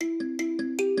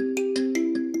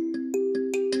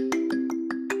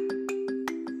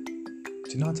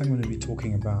Tonight I'm going to be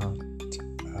talking about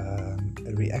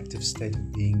a reactive state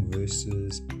of being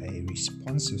versus a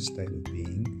responsive state of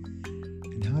being,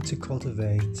 and how to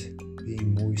cultivate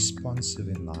being more responsive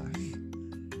in life.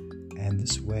 And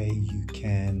this way you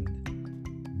can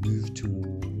move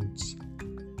towards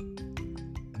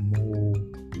a more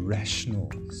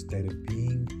rational state of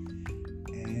being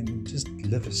and just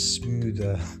live a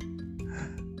smoother,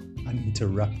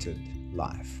 uninterrupted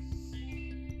life.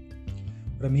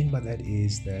 What I mean by that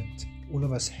is that all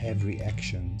of us have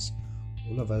reactions.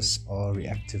 All of us are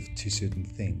reactive to certain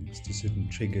things, to certain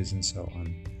triggers and so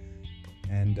on.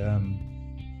 And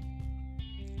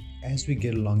as we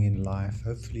get along in life,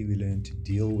 hopefully we learn to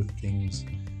deal with things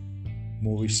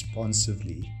more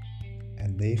responsively,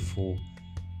 and therefore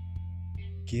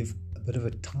give a bit of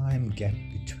a time gap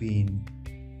between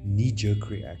knee-jerk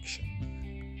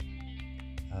reaction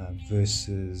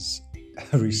versus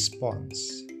a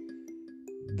response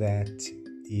that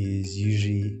is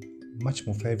usually much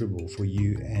more favorable for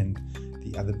you and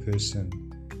the other person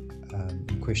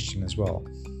in question as well.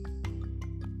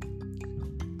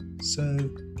 So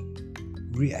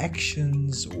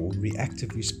reactions or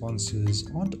reactive responses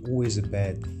aren't always a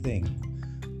bad thing.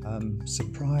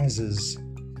 Surprises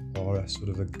are a sort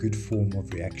of a good form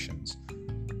of reactions.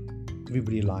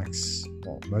 Everybody likes,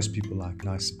 most people like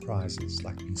nice surprises,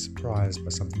 like being surprised by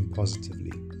something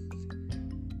positively.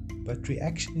 But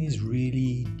reaction is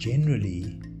really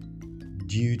generally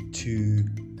due to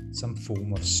some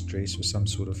form of stress or some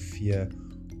sort of fear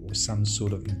or some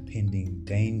sort of impending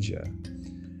danger.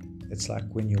 It's like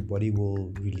when your body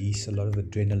will release a lot of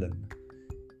adrenaline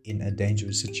in a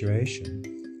dangerous situation,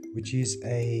 which is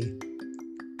a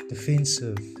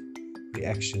defensive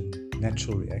reaction,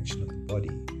 natural reaction of the body.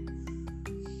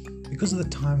 Because of the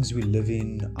times we live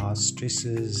in, our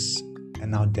stresses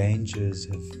and our dangers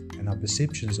and our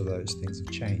perceptions of those things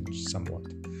have changed somewhat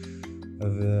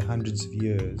over hundreds of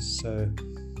years. So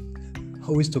I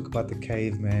always talk about the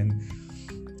caveman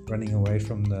running away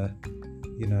from the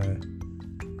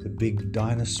big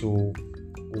dinosaur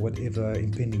or whatever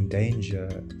impending danger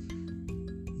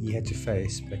he had to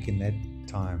face back in that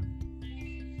time.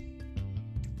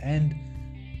 And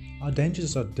our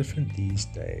dangers are different these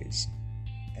days,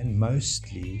 and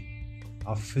mostly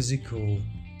our physical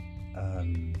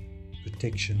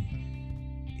protection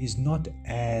is not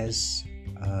as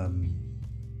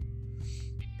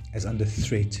under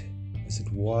threat as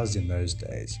it was in those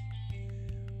days.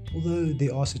 Although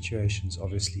there are situations,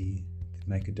 obviously, that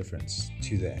make a difference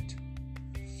to that.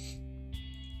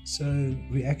 So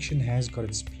reaction has got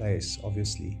its place,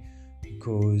 obviously,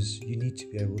 because you need to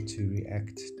be able to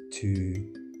react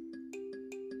to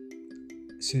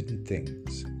certain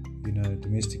things,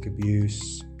 domestic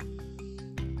abuse,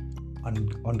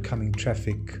 oncoming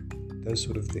traffic, those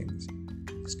sort of things.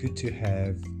 It's good to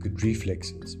have good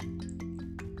reflexes.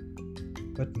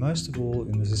 But most of all,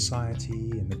 in the society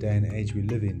and the day and age we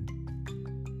live in,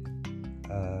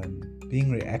 being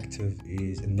reactive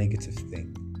is a negative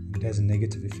thing. It has a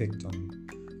negative effect on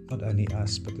not only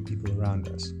us, but the people around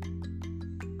us.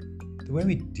 The way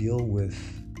we deal with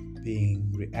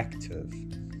being reactive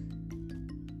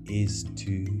is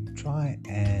to try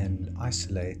and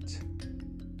isolate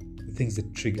the things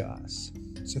that trigger us.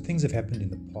 So things have happened in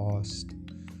the past,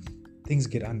 things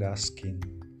get under our skin,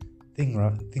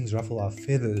 things ruffle our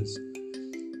feathers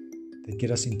that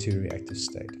get us into a reactive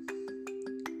state.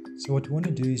 So what we want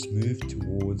to do is move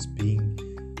towards being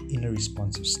in a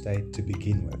responsive state to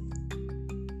begin with.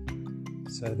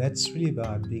 So that's really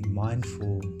about being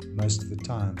mindful most of the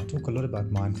time. I talk a lot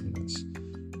about mindfulness.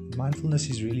 Mindfulness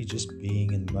is really just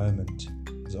being in the moment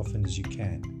as often as you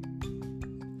can.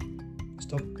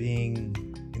 Stop being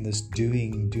in this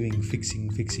doing, fixing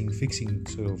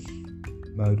sort of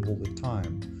mode all the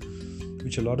time,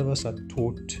 which a lot of us are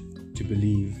taught to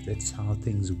believe that's how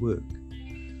things work.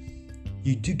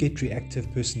 You do get reactive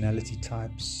personality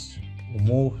types, or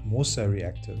more so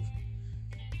reactive,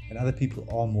 and other people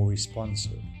are more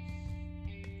responsive.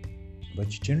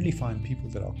 But you generally find people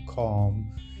that are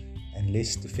calm and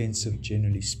less defensive,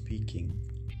 generally speaking.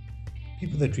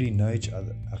 People that really know each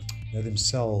other, know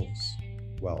themselves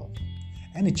well,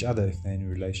 and each other if they're in a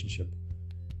relationship,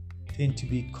 tend to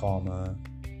be calmer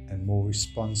and more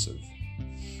responsive,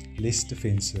 less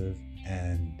defensive,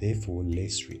 and therefore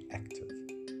less reactive.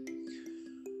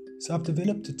 So I've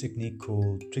developed a technique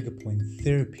called trigger point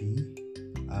therapy,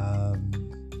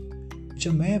 which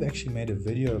I may have actually made a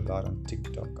video about on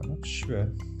TikTok. I'm not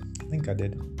sure. I think I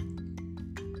did.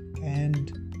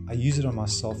 And I use it on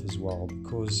myself as well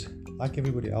because, like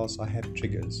everybody else, I have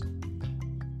triggers.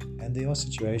 And there are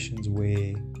situations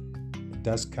where it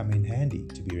does come in handy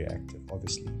to be reactive,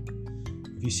 obviously.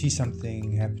 If you see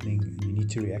something happening and you need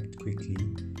to react quickly,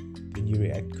 then you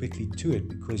react quickly to it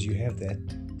because you have that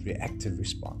reactive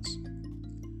response.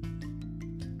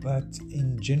 But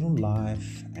in general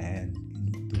life and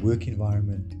in the work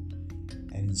environment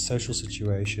and in social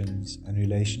situations and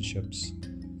relationships,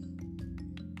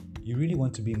 you really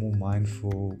want to be more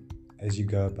mindful as you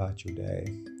go about your day.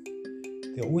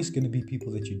 There are always going to be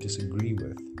people that you disagree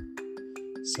with.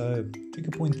 So trigger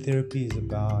point therapy is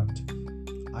about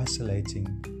isolating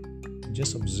and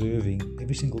just observing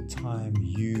every single time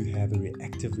you have a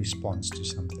reactive response to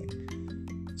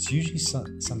something. It's usually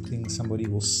something somebody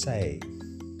will say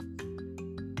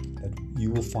that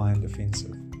you will find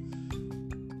offensive.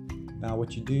 Now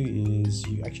what you do is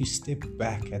you actually step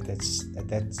back at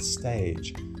that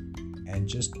stage and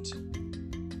just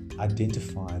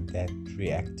identify that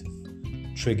reactive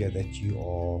trigger that you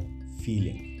are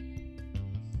feeling.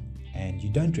 And you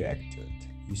don't react to it.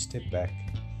 You step back,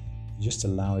 you just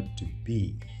allow it to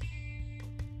be.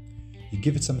 You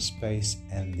give it some space,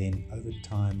 and then over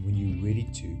time, when you're ready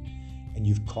to, and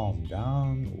you've calmed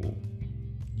down, or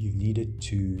you've needed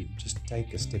to just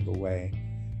take a step away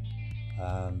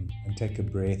and take a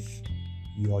breath,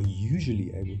 you are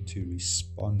usually able to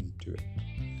respond to it.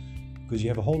 Because you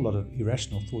have a whole lot of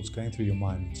irrational thoughts going through your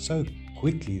mind so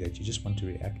quickly that you just want to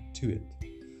react to it.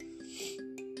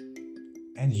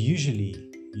 And usually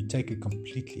you take it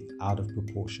completely out of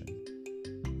proportion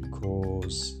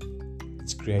because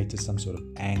it's created some sort of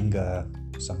anger,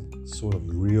 some sort of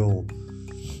real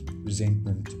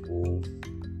resentment, or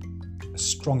a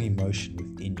strong emotion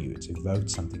within you. It's evoked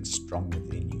something strong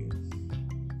within you.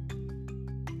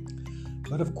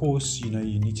 But of course, you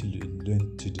need to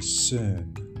learn to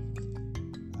discern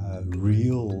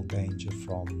real danger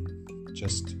from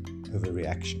just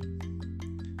overreaction.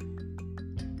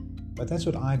 But that's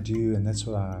what I do, and that's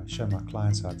what I show my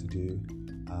clients how to do,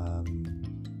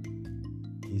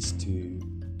 is to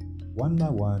one by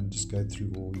one just go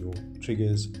through all your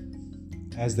triggers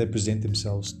as they present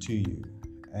themselves to you.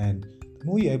 And the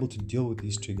more you're able to deal with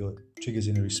these triggers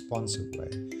in a responsive way,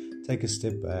 take a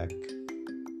step back,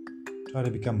 try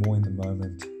to become more in the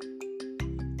moment,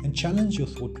 and challenge your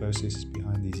thought processes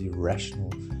behind these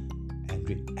irrational and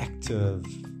reactive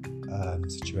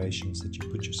situations that you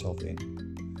put yourself in.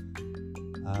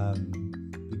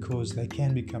 Because they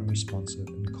can become responsive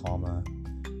and calmer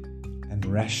and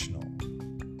rational.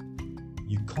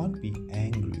 You can't be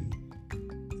angry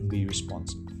and be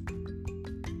responsive.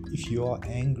 If you are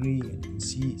angry and you can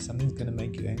see something's going to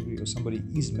make you angry, or somebody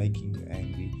is making you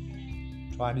angry,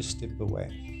 try to step away.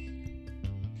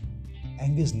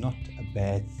 Anger is not a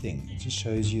bad thing. It just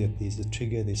shows you that there's a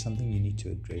trigger, there's something you need to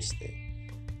address there.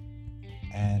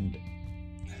 And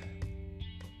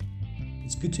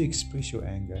it's good to express your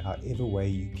anger however way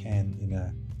you can in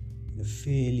a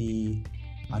fairly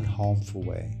unharmful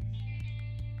way.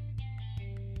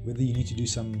 Whether you need to do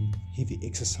some heavy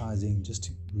exercising just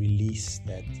to release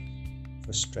that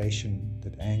frustration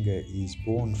that anger is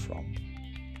born from,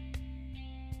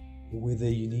 or whether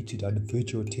you need to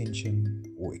divert your attention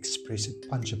or express it,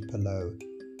 punch a pillow,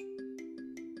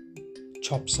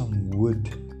 chop some wood,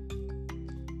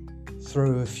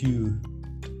 throw a few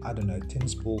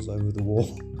tennis balls over the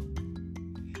wall,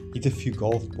 hit a few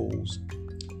golf balls,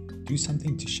 do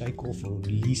something to shake off or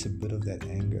release a bit of that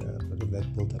anger, a bit of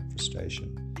that built up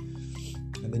frustration.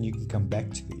 And then you can come back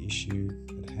to the issue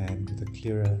at hand with a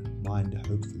clearer mind,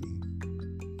 hopefully.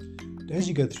 But as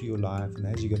you go through your life and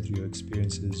as you go through your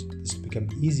experiences, this will become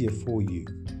easier for you,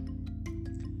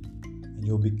 and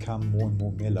you'll become more and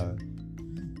more mellow.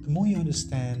 The more you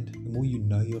understand, the more you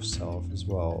know yourself as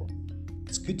well.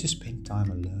 It's good to spend time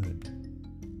alone,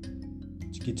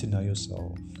 to get to know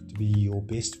yourself, to be your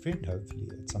best friend, hopefully,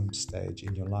 at some stage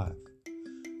in your life,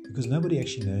 because nobody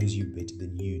actually knows you better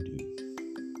than you do.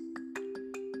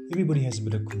 Everybody has a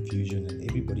bit of confusion and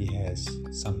everybody has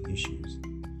some issues.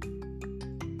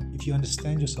 If you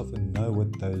understand yourself and know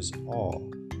what those are,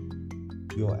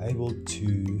 you're able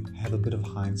to have a bit of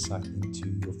hindsight into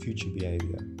your future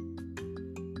behavior,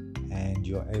 and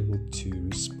you're able to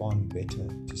respond better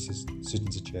to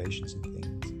certain situations and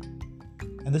things.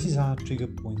 And this is how trigger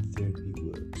point therapy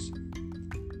works.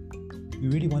 We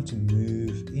really want to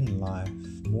move in life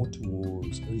more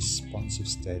towards a responsive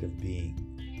state of being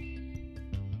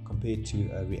compared to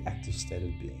a reactive state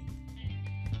of being.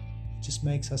 It just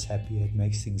makes us happier, it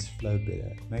makes things flow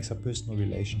better, it makes our personal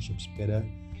relationships better,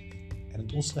 and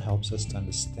it also helps us to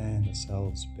understand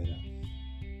ourselves better.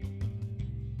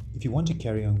 If you want to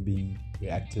carry on being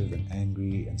reactive and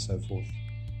angry and so forth,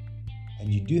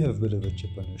 and you do have a bit of a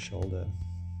chip on your shoulder,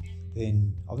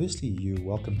 then obviously you're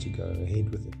welcome to go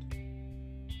ahead with it.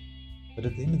 But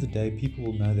at the end of the day, people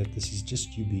will know that this is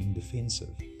just you being defensive.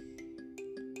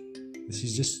 This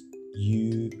is just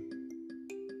you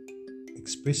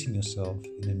expressing yourself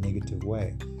in a negative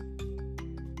way.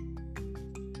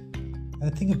 And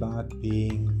the thing about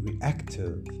being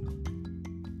reactive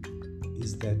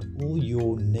is that all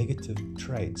your negative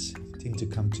traits tend to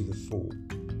come to the fore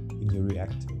when you're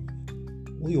reactive.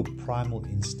 All your primal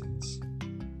instincts,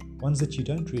 ones that you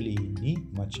don't really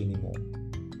need much anymore.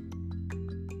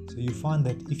 So you find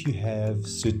that if you have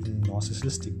certain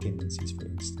narcissistic tendencies, for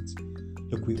instance,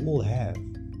 look, we all have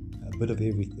a bit of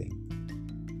everything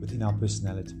within our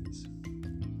personalities.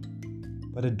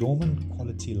 But a dormant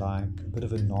quality like a bit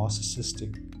of a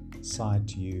narcissistic side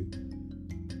to you,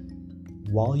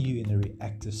 while you're in a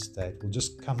reactive state, will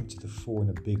just come to the fore in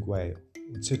a big way.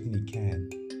 It certainly can.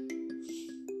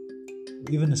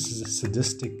 Even a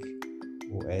sadistic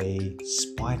or a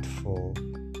spiteful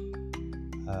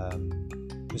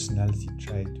personality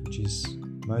trait, which is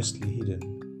mostly hidden,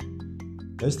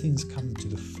 those things come to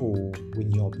the fore when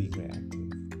you're being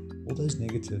reactive. All those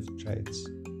negative traits.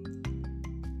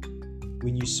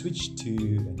 When you switch to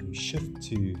and you shift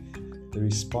to the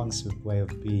responsive way of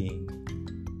being,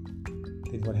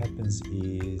 then what happens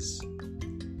is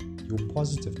your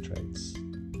positive traits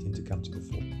tend to come to the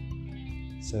fore.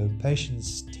 So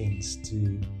patience tends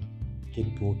to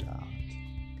get brought out.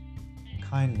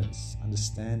 Kindness,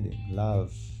 understanding,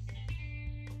 love,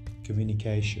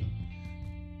 communication.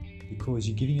 Because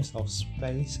you're giving yourself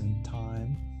space and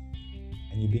time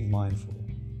and you're being mindful.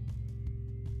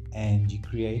 And you're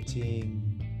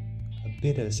creating a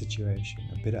better situation,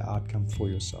 a better outcome for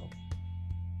yourself.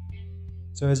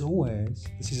 So as always,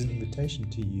 this is an invitation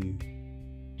to you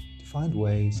to find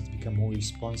ways to become more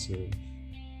responsive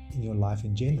in your life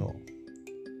in general,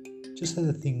 just so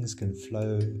that things can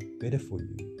flow better for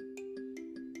you,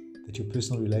 that your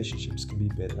personal relationships can be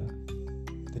better,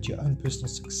 that your own personal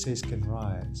success can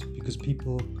rise, because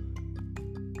people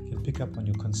can pick up on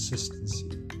your consistency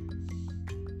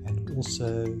and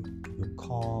also your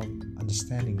calm,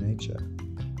 understanding nature.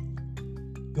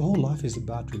 Your whole life is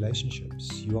about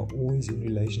relationships. You are always in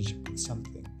relationship with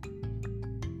something.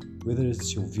 Whether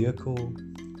it's your vehicle,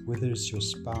 whether it's your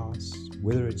spouse,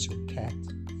 whether it's your cat,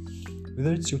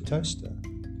 whether it's your toaster,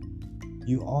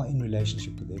 you are in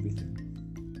relationship with everything.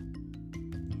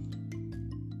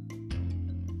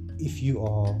 If you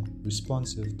are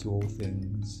responsive to all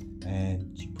things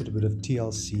and you put a bit of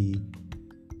TLC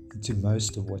into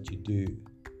most of what you do,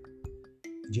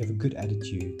 and you have a good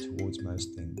attitude towards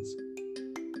most things,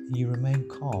 and you remain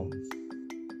calm,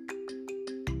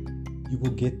 you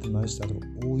will get the most out of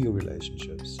all your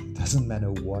relationships. It doesn't matter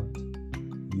what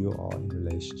you are in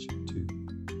relationship to.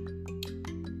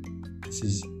 This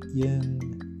is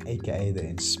Ian, aka The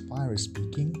Inspirer,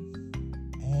 speaking.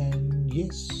 And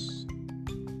yes,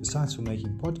 besides for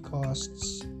making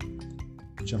podcasts,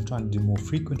 which I'm trying to do more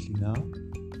frequently now,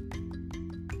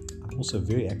 I'm also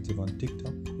very active on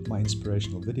TikTok with my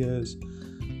inspirational videos.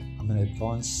 I'm an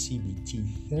advanced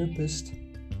CBT therapist,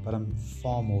 but I'm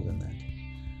far more than that.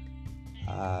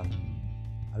 I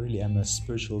really am a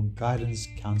spiritual guidance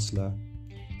counselor,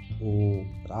 or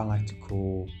what I like to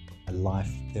call a life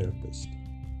therapist.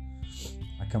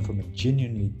 I come from a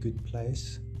genuinely good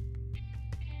place,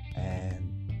 and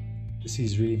this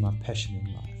is really my passion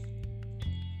in life.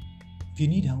 If you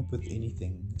need help with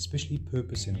anything, especially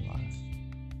purpose in life,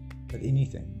 but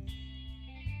anything,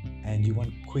 and you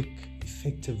want quick,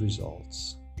 effective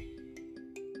results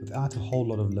without a whole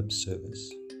lot of lip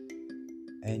service,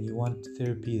 and you want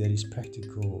therapy that is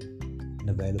practical and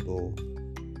available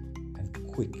and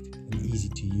quick and easy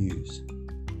to use,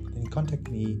 then contact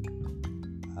me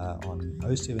on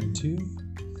 072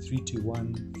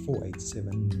 321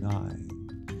 4879.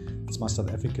 It's my South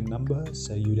African number,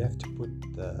 so you'd have to put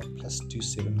the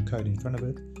 +27 code in front of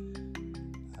it.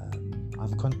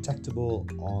 I'm contactable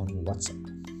on WhatsApp,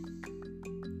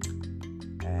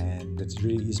 and that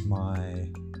really is my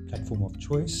platform of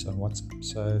choice on WhatsApp.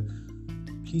 So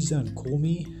please don't call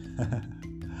me,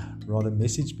 rather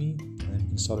message me and we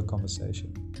can start a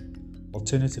conversation.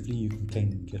 Alternatively, you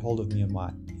can get hold of me on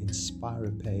my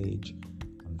Inspirer page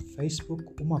on Facebook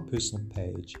or my personal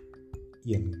page,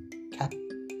 Ian Cap,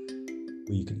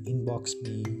 where you can inbox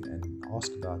me and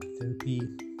ask about therapy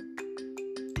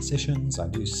sessions. I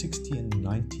do 60 and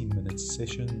 90-minute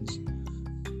sessions,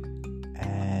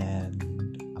 and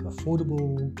I'm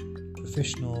affordable,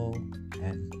 professional,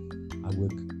 and I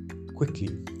work quickly.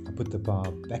 I put the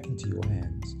power back into your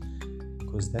hands,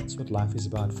 because that's what life is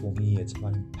about for me. It's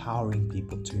about empowering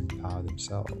people to empower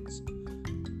themselves.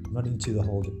 I'm not into the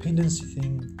whole dependency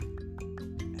thing,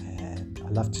 and I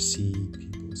love to see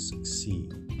people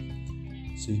succeed.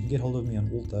 So you can get hold of me on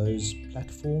all those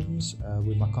platforms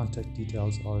where my contact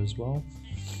details are as well.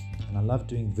 And I love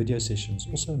doing video sessions,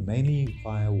 also mainly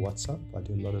via WhatsApp. I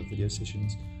do a lot of video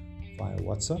sessions via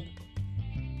WhatsApp.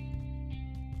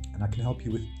 And I can help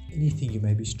you with anything you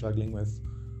may be struggling with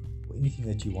or anything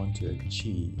that you want to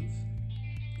achieve.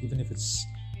 Even if it's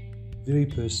very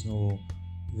personal,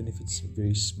 even if it's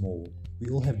very small.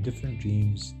 We all have different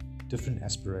dreams, different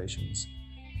aspirations,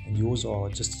 and yours are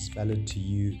just as valid to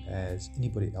you as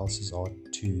anybody else's are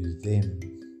to them.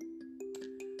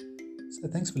 So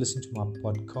thanks for listening to my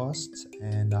podcast,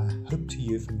 and I hope to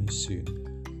hear from you soon.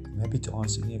 I'm happy to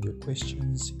answer any of your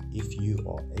questions if you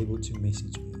are able to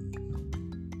message me.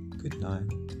 Good night.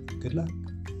 Good luck.